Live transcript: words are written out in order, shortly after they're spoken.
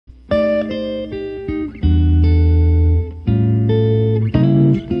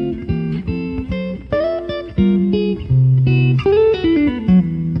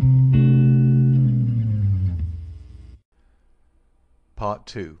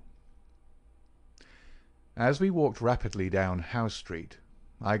2. As we walked rapidly down Howe Street,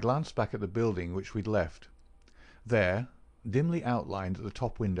 I glanced back at the building which we'd left. There, dimly outlined at the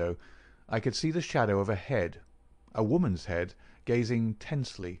top window, I could see the shadow of a head, a woman's head, gazing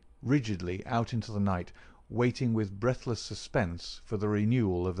tensely, rigidly out into the night, waiting with breathless suspense for the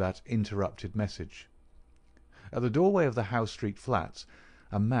renewal of that interrupted message. At the doorway of the Howe Street flats,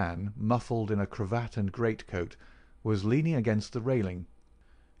 a man, muffled in a cravat and greatcoat, was leaning against the railing.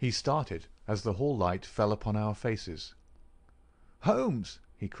 He started as the hall light fell upon our faces. "Holmes!"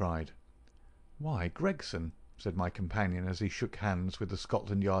 he cried. "Why, Gregson," said my companion as he shook hands with the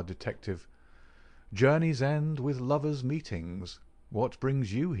Scotland Yard detective. "Journeys end with lovers' meetings. What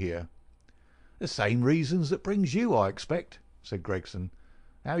brings you here?" "The same reasons that brings you, I expect," said Gregson.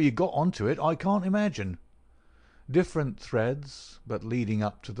 "How you got on to it I can't imagine." "Different threads, but leading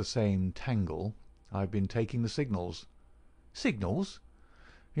up to the same tangle. I've been taking the signals." "Signals?"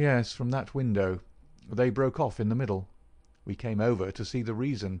 "Yes, from that window. They broke off in the middle. We came over to see the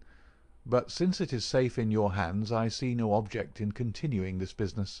reason, but since it is safe in your hands I see no object in continuing this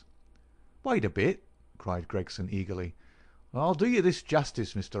business." "Wait a bit," cried Gregson eagerly. "I'll do you this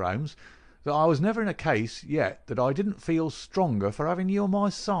justice, Mr. Holmes, that I was never in a case yet that I didn't feel stronger for having you on my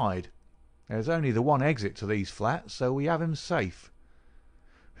side. There's only the one exit to these flats, so we have him safe."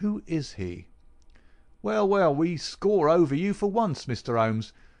 "Who is he?" "Well, well, we score over you for once, Mr.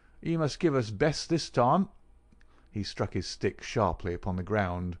 Holmes. You must give us best this time." He struck his stick sharply upon the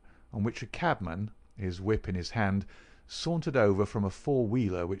ground, on which a cabman, his whip in his hand, sauntered over from a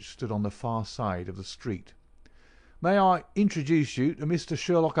four-wheeler which stood on the far side of the street. "May I introduce you to Mr.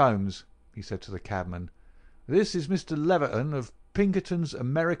 Sherlock Holmes?" he said to the cabman. "This is Mr. Leverton of Pinkerton's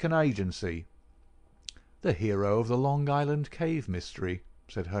American Agency." "The hero of the Long Island cave mystery,"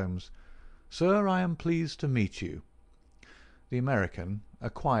 said Holmes. "Sir, I am pleased to meet you." The American, a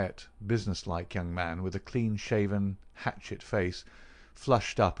quiet, business-like young man with a clean-shaven, hatchet face,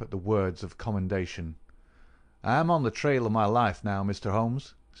 flushed up at the words of commendation. "I am on the trail of my life now, Mr.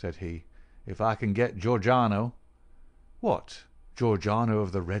 Holmes," said he. "If I can get Georgiano—" "What, Georgiano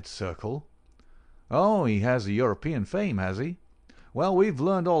of the Red Circle?" "Oh, he has a European fame, has he? Well, we've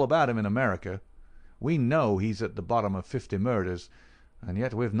learned all about him in America. We know he's at the bottom of 50 murders, and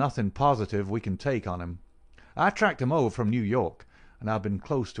yet we've nothing positive we can take on him. I tracked him over from New York, and I've been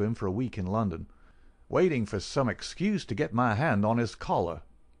close to him for a week in London, waiting for some excuse to get my hand on his collar.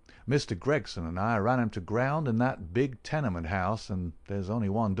 Mr. Gregson and I ran him to ground in that big tenement house, and there's only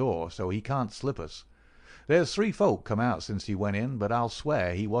one door, so he can't slip us. There's 3 folk come out since he went in, but I'll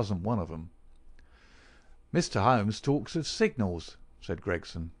swear he wasn't one of them." "Mr. Holmes talks of signals," said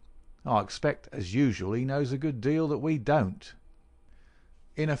Gregson. "I expect, as usual, he knows a good deal that we don't."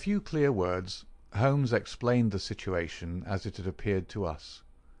 In a few clear words, Holmes explained the situation as it had appeared to us.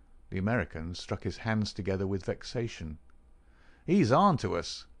 The American struck his hands together with vexation. "He's on to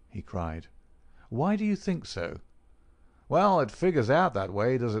us!" he cried. "Why do you think so?" "Well, it figures out that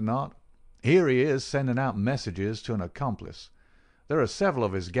way, does it not? Here he is sending out messages to an accomplice. There are several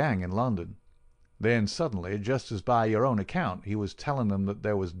of his gang in London. Then suddenly, just as by your own account he was telling them that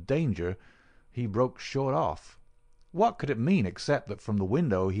there was danger, he broke short off. What could it mean except that from the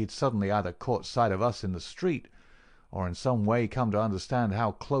window he had suddenly either caught sight of us in the street, or in some way come to understand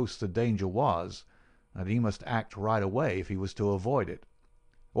how close the danger was, and he must act right away if he was to avoid it.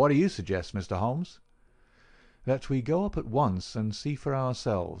 What do you suggest, Mr. Holmes?" "That we go up at once and see for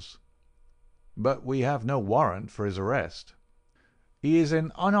ourselves." "But we have no warrant for his arrest." "He is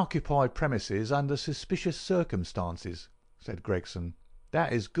in unoccupied premises under suspicious circumstances," said Gregson.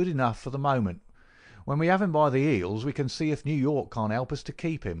 "That is good enough for the moment. When we have him by the heels we can see if New York can't help us to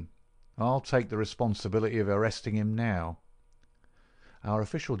keep him. I'll take the responsibility of arresting him now." Our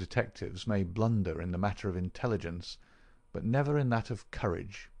official detectives may blunder in the matter of intelligence, but never in that of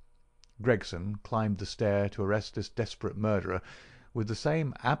courage. Gregson climbed the stair to arrest this desperate murderer with the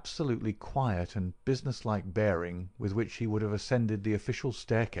same absolutely quiet and business-like bearing with which he would have ascended the official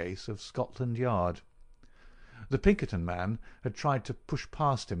staircase of Scotland Yard. The Pinkerton man had tried to push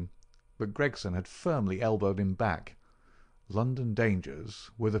past him, but Gregson had firmly elbowed him back. London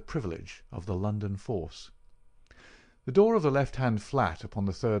dangers were the privilege of the London force. The door of the left-hand flat upon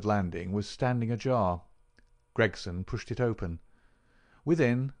the 3rd landing was standing ajar. Gregson pushed it open.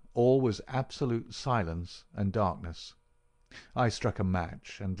 Within, all was absolute silence and darkness. I struck a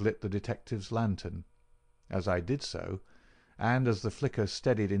match and lit the detective's lantern. As I did so, and as the flicker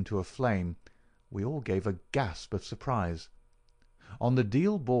steadied into a flame, we all gave a gasp of surprise. On the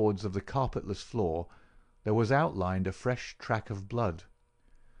deal boards of the carpetless floor there was outlined a fresh track of blood.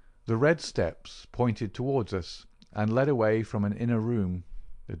 The red steps pointed towards us and led away from an inner room.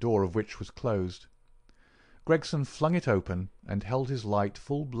 the door of which was closed. Gregson flung it open and held his light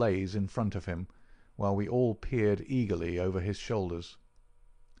full blaze in front of him, while we all peered eagerly over his shoulders.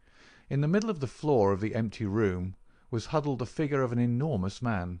 In the middle of the floor of the empty room was huddled the figure of an enormous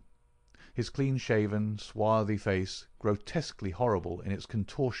man. His clean-shaven, swarthy face, grotesquely horrible in its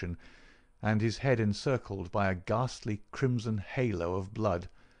contortion, and his head encircled by a ghastly crimson halo of blood,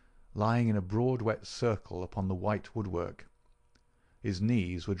 lying in a broad wet circle upon the white woodwork. His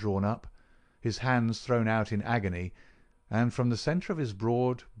knees were drawn up, his hands thrown out in agony, and from the centre of his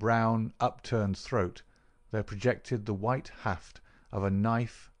broad, brown, upturned throat there projected the white haft of a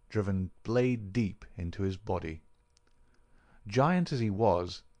knife driven blade deep into his body. Giant as he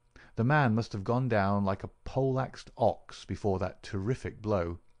was, the man must have gone down like a pole-axed ox before that terrific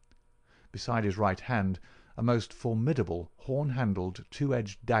blow. Beside his right hand a most formidable horn-handled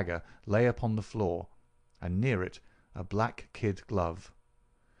two-edged dagger lay upon the floor, and near it a black kid glove.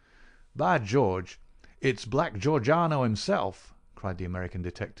 "By George, it's Black Georgiano himself!" cried the American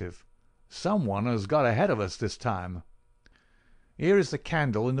detective. "Someone has got ahead of us this time." "Here is the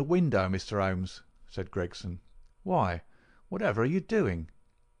candle in the window, Mr. Holmes," said Gregson. "Why, whatever are you doing?"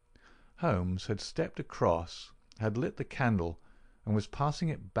 Holmes had stepped across, had lit the candle, and was passing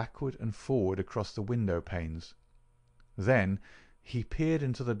it backward and forward across the window panes. Then he peered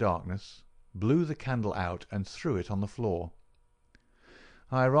into the darkness, blew the candle out, and threw it on the floor.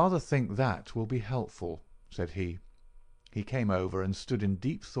 "I rather think that will be helpful," said he. He came over and stood in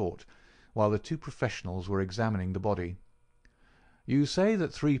deep thought while the two professionals were examining the body. "You say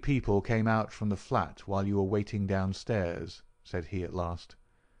that 3 people came out from the flat while you were waiting downstairs," said he at last.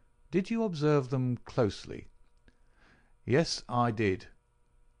 "Did you observe them closely?" "Yes, I did."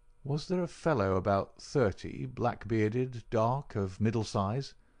 "Was there a fellow about 30, black-bearded, dark, of middle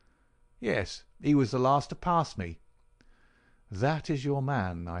size?" "Yes, he was the last to pass me." "That is your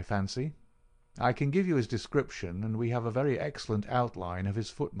man, I fancy. I can give you his description, and we have a very excellent outline of his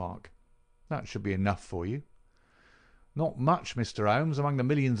footmark. That should be enough for you." "Not much, Mr. Holmes, among the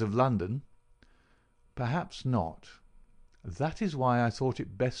millions of London." "Perhaps not. That is why I thought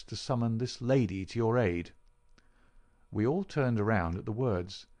it best to summon this lady to your aid." We all turned around at the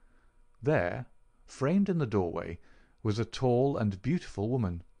words. There, framed in the doorway, was a tall and beautiful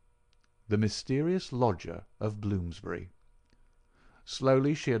woman, the mysterious lodger of Bloomsbury.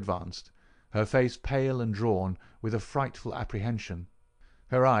 Slowly she advanced, her face pale and drawn with a frightful apprehension,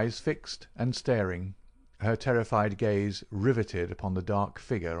 her eyes fixed and staring, her terrified gaze riveted upon the dark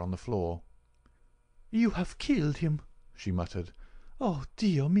figure on the floor. "You have killed him," she muttered. "Oh,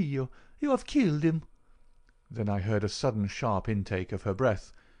 Dio mio, you have killed him." Then I heard a sudden sharp intake of her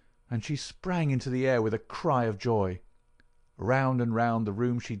breath, and she sprang into the air with a cry of joy. Round and round the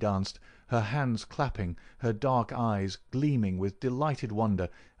room she danced, her hands clapping, her dark eyes gleaming with delighted wonder,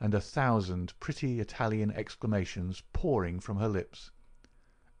 and 1,000 pretty Italian exclamations pouring from her lips.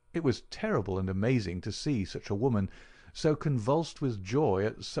 It was terrible and amazing to see such a woman, so convulsed with joy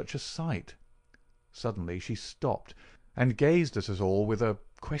at such a sight. Suddenly she stopped, and gazed at us all with a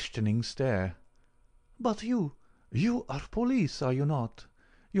questioning stare. "But you are police, are you not?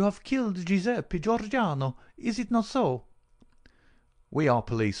 You have killed Giuseppe Georgiano, is it not so?" "We are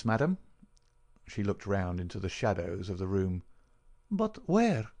police, madam." She looked round into the shadows of the room. "But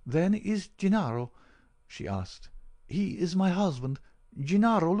where, then, is Gennaro?" she asked. "He is my husband,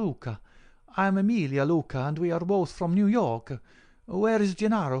 Gennaro Luca. I am Emilia Luca, and we are both from New York. Where is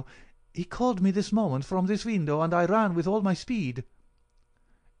Gennaro? He called me this moment from this window, and I ran with all my speed."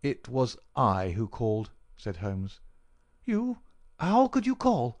 "It was I who called," said Holmes. "You? How could you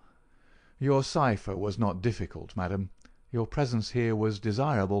call?" "Your cipher was not difficult, madam. Your presence here was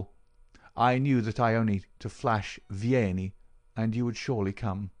desirable. I knew that I only to flash 'Vieni,' and you would surely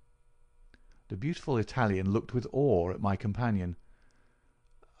come." The beautiful Italian looked with awe at my companion.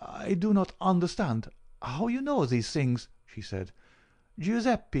 "I do not understand how you know these things," she said.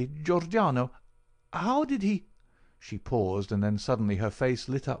 "Giuseppe Georgiano, how did he—" She paused, and then suddenly her face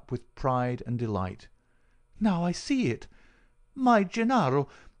lit up with pride and delight. "Now I see it. My Gennaro,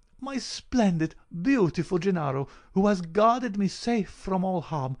 my splendid, beautiful Gennaro, who has guarded me safe from all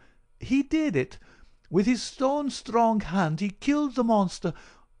harm. He did it. With his stone-strong hand he killed the monster.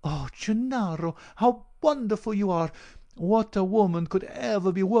 Oh, Gennaro, how wonderful you are! What a woman could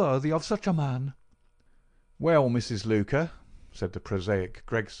ever be worthy of such a man?" "Well, Mrs. Luca," said the prosaic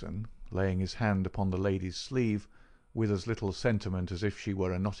Gregson, laying his hand upon the lady's sleeve, with as little sentiment as if she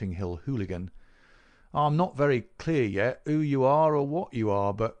were a Notting Hill hooligan, "I'm not very clear yet who you are or what you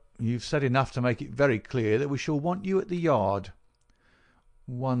are, but you've said enough to make it very clear that we shall want you at the Yard."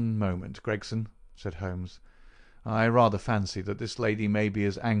 "One moment, Gregson," said Holmes. I rather fancy that this lady may be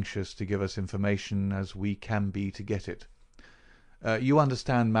as anxious to give us information as we can be to get it. You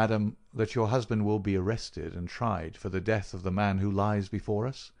understand, madam, that your husband will be arrested and tried for the death of the man who lies before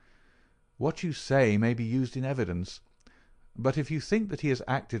us? What you say may be used in evidence, but if you think that he has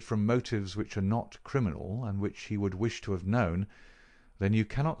acted from motives which are not criminal, and which he would wish to have known, then you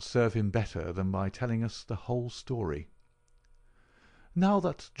cannot serve him better than by telling us the whole story." "Now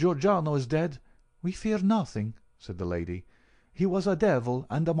that Giordano is dead, we fear nothing," said the lady. "He was a devil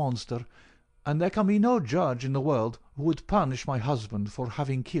and a monster, and there can be no judge in the world who would punish my husband for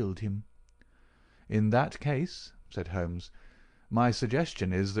having killed him." "In that case," said Holmes, "my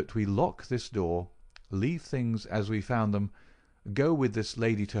suggestion is that we lock this door, leave things as we found them, go with this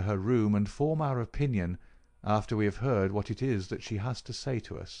lady to her room, and form our opinion after we have heard what it is that she has to say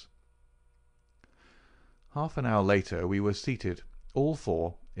to us." Half an hour later we were seated, all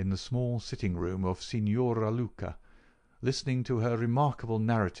four, in the small sitting-room of Signora Luca, listening to her remarkable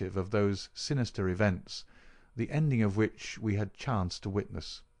narrative of those sinister events, the ending of which we had chanced to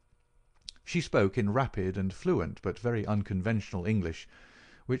witness. She spoke in rapid and fluent but very unconventional English,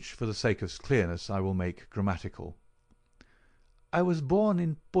 which for the sake of clearness I will make grammatical. "I was born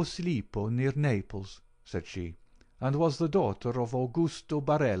in Posillipo, near Naples," said she, "and was the daughter of Augusto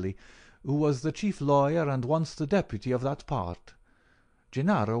Barelli, who was the chief lawyer and once the deputy of that part.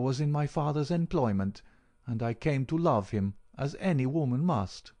 Gennaro was in my father's employment, and I came to love him, as any woman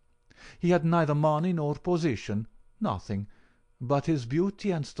must. He had neither money nor position, nothing, but his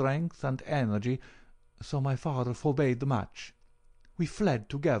beauty and strength and energy, so my father forbade the match. We fled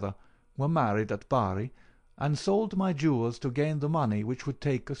together, were married at Bari, and sold my jewels to gain the money which would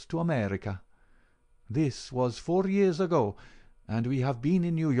take us to America. This was 4 years ago, and we have been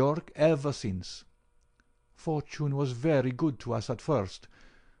in New York ever since. Fortune was very good to us at first.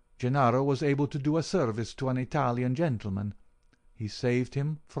 Gennaro was able to do a service to an Italian gentleman. He saved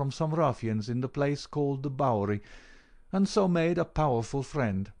him from some ruffians in the place called the Bowery, and so made a powerful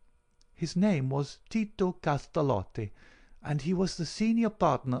friend. His name was Tito Castalotti, and he was the senior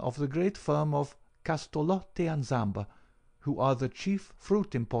partner of the great firm of Castolotti and Zamba, who are the chief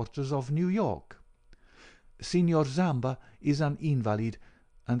fruit importers of New York. Signor Zamba is an invalid,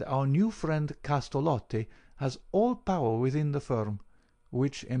 and our new friend Castolotti has all power within the firm,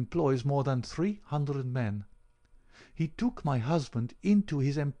 which employs more than 300 men. He took my husband into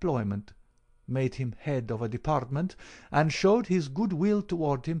his employment, made him head of a department, and showed his good will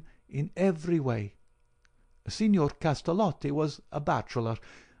toward him in every way. Signor Castolotti was a bachelor,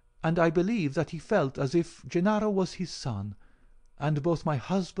 and I believe that he felt as if Gennaro was his son, and both my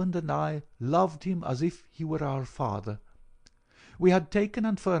husband and I loved him as if he were our father. We had taken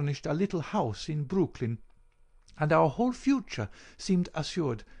and furnished a little house in Brooklyn, and our whole future seemed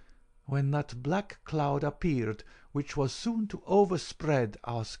assured, when that black cloud appeared which was soon to overspread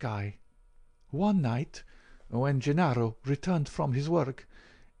our sky. One night, when Gennaro returned from his work,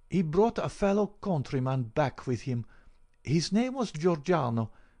 he brought a fellow countryman back with him. His name was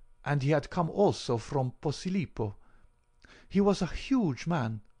Giordano, and he had come also from Posillipo. He was a huge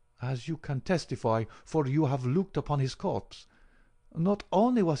man, as you can testify, for you have looked upon his corpse. Not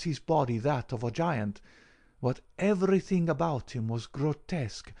only was his body that of a giant, but everything about him was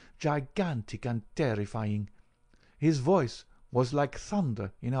grotesque, gigantic, and terrifying. His voice was like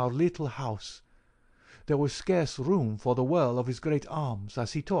thunder in our little house. There was scarce room for the whirl of his great arms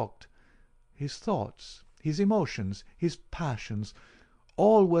as he talked. His thoughts, his emotions, his passions,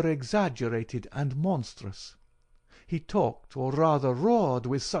 all were exaggerated and monstrous. He talked, or rather roared,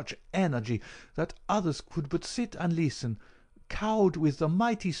 with such energy that others could but sit and listen, cowed with the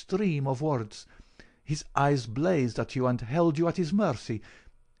mighty stream of words. His eyes blazed at you and held you at his mercy.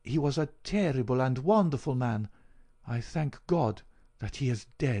 He was a terrible and wonderful man. I thank God that he is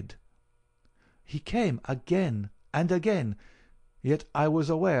dead. He came again and again, yet I was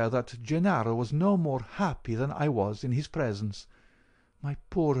aware that Gennaro was no more happy than I was in his presence. My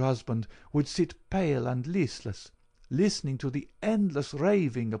poor husband would sit pale and listless, listening to the endless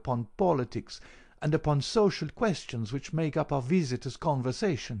raving upon politics and upon social questions which make up our visitors'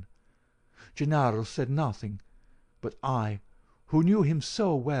 conversation. Gennaro said nothing, but I, who knew him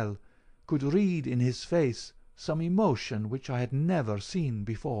so well, could read in his face some emotion which I had never seen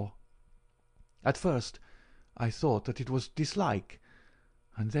before. At first I thought that it was dislike,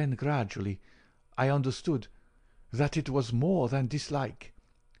 and then gradually I understood that it was more than dislike.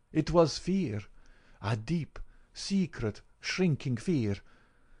 It was fear, a deep, secret, shrinking fear.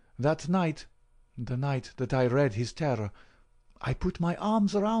 That night, the night that I read his terror, I put my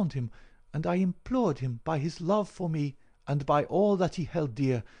arms around him, and I implored him by his love for me and by all that he held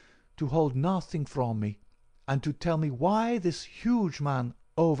dear to hold nothing from me, and to tell me why this huge man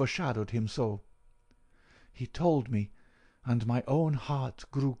overshadowed him so. He told me, and my own heart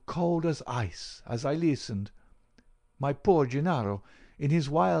grew cold as ice as I listened. My poor Gennaro, in his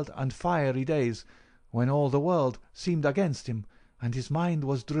wild and fiery days, when all the world seemed against him, and his mind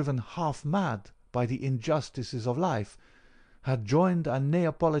was driven half mad by the injustices of life, had joined a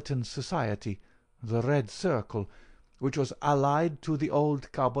Neapolitan society, the Red Circle, which was allied to the old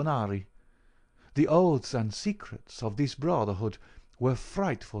Carbonari. The oaths and secrets of this brotherhood were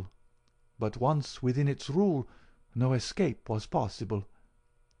frightful, but once within its rule no escape was possible.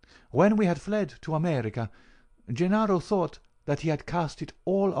 When we had fled to America, Gennaro thought that he had cast it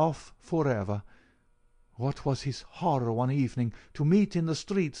all off forever. What was his horror one evening to meet in the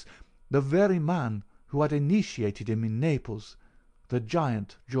streets the very man who had initiated him in Naples, the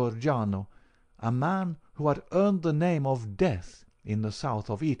giant Giorgiano, a man who had earned the name of Death in the south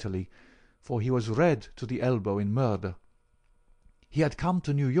of Italy, for he was red to the elbow in murder. He had come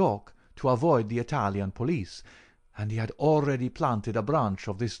to New York to avoid the Italian police, and he had already planted a branch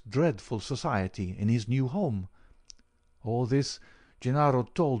of this dreadful society in his new home. All this Gennaro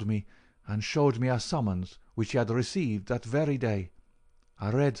told me, and showed me a summons which he had received that very day,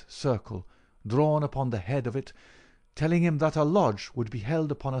 a red circle drawn upon the head of it, telling him that a lodge would be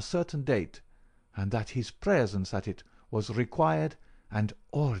held upon a certain date, and that his presence at it was required and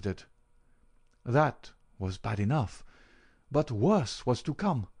ordered. That was bad enough, but worse was to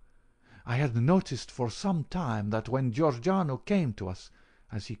come. I had noticed for some time that when Giorgiano came to us,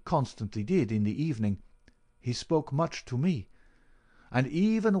 as he constantly did in the evening, he spoke much to me, and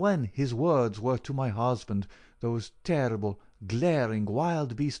even when his words were to my husband, those terrible, glaring,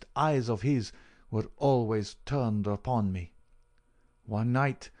 wild-beast eyes of his were always turned upon me. One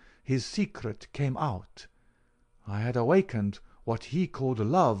night his secret came out. I had awakened what he called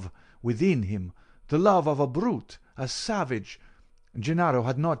love within him, the love of a brute, a savage. Gennaro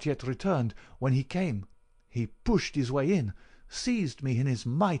had not yet returned when he came. He pushed his way in, seized me in his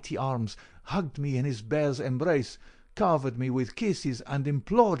mighty arms, hugged me in his bear's embrace, covered me with kisses, and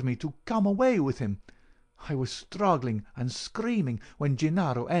implored me to come away with him. I was struggling and screaming when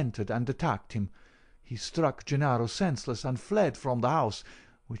Gennaro entered and attacked him. He struck Gennaro senseless and fled from the house,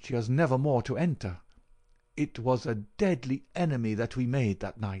 which he was never more to enter. It was a deadly enemy that we made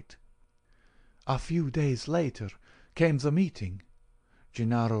that night. A few days later came the meeting.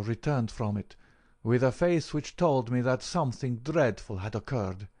 Gennaro returned from it, with a face which told me that something dreadful had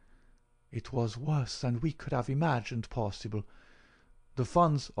occurred. It was worse than we could have imagined possible. The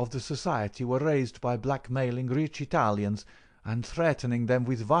funds of the society were raised by blackmailing rich Italians and threatening them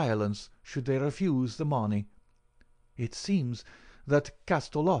with violence should they refuse the money. It seems that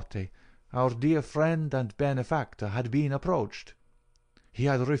Castolotte, our dear friend and benefactor, had been approached. He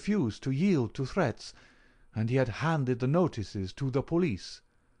had refused to yield to threats, and he had handed the notices to the police.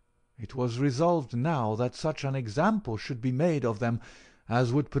 It was resolved now that such an example should be made of them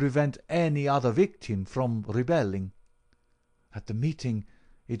as would prevent any other victim from rebelling. At the meeting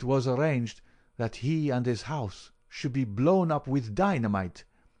it was arranged that he and his house should be blown up with dynamite.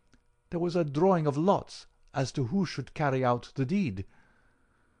 There was a drawing of lots as to who should carry out the deed.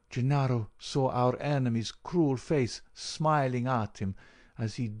 Gennaro saw our enemy's cruel face smiling at him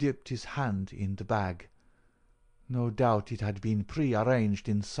as he dipped his hand in the bag. No doubt it had been pre-arranged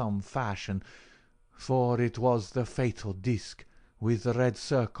in some fashion, for it was the fatal disc with the red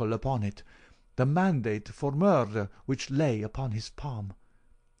circle upon it, the mandate for murder which lay upon his palm.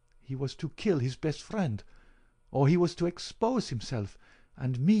 He was to kill his best friend, or he was to expose himself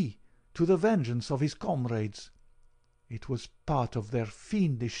and me to the vengeance of his comrades. It was part of their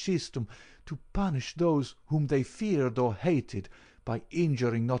fiendish system to punish those whom they feared or hated by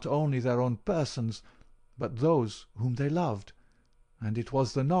injuring not only their own persons, but those whom they loved, and it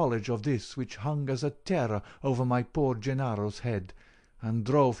was the knowledge of this which hung as a terror over my poor Gennaro's head, and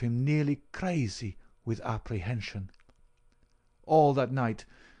drove him nearly crazy with apprehension. All that night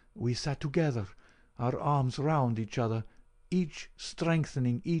we sat together, our arms round each other, each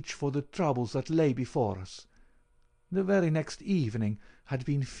strengthening each for the troubles that lay before us. The very next evening had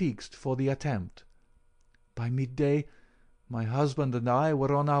been fixed for the attempt. By midday my husband and I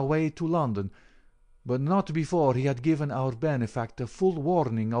were on our way to London, but not before he had given our benefactor full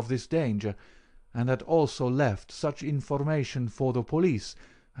warning of this danger, and had also left such information for the police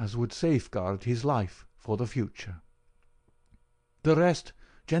as would safeguard his life for the future. The rest,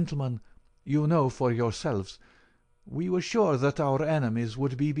 gentlemen, you know for yourselves. We were sure that our enemies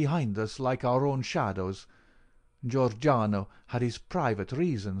would be behind us like our own shadows. Giorgiano had his private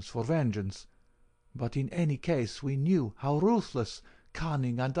reasons for vengeance, but in any case we knew how ruthless,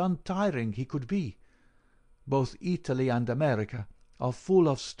 cunning, and untiring he could be. both Italy and America, are full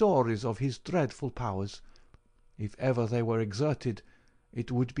of stories of his dreadful powers. If ever they were exerted, it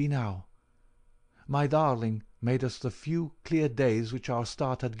would be now. My darling made us the few clear days which our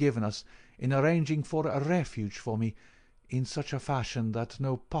start had given us in arranging for a refuge for me in such a fashion that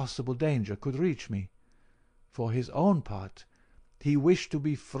no possible danger could reach me. For his own part, he wished to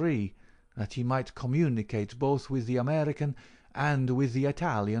be free, that he might communicate both with the American and with the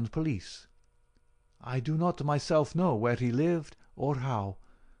Italian police. I do not myself know where he lived or how.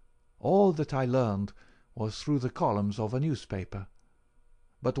 All that I learned was through the columns of a newspaper.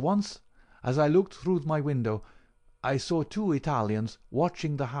 But once, as I looked through my window, I saw two Italians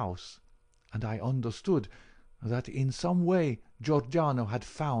watching the house, and I understood that in some way Giordano had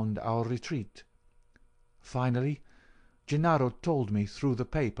found our retreat. Finally, Gennaro told me through the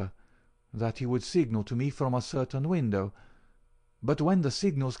paper that he would signal to me from a certain window, but when the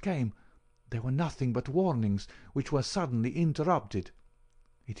signals came, they were nothing but warnings which were suddenly interrupted.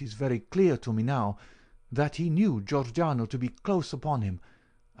 It is very clear to me now that he knew Giordano to be close upon him,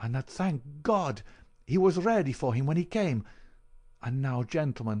 and that, thank God, he was ready for him when he came. And now,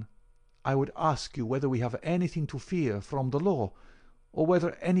 gentlemen, I would ask you whether we have anything to fear from the law, or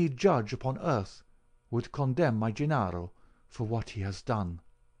whether any judge upon earth would condemn my Gennaro for what he has done."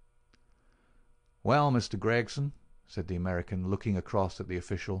 "Well, Mr. Gregson," said the American, looking across at the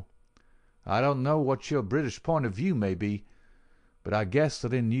official, "I don't know what your British point of view may be, but I guess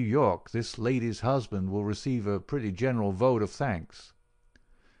that in New York this lady's husband will receive a pretty general vote of thanks."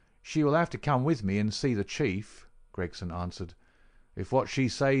 "She will have to come with me and see the chief," Gregson answered. "If what she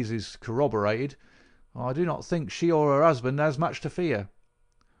says is corroborated, I do not think she or her husband has much to fear.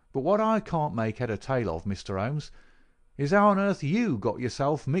 But what I can't make head or tail of, Mr. Holmes, is how on earth you got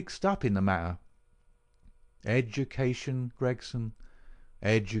yourself mixed up in the matter." "Education, Gregson,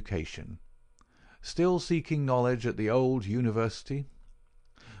 education. Still seeking knowledge at the old university.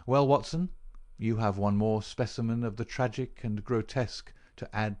 Well, Watson, you have one more specimen of the tragic and grotesque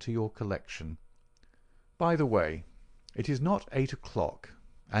to add to your collection. By the way, it is not 8 o'clock,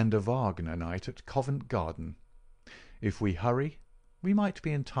 and a Wagner night at Covent Garden. If we hurry, we might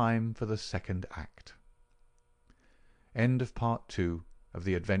be in time for the second act." End of Part 2 of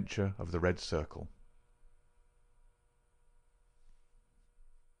The Adventure of the Red Circle.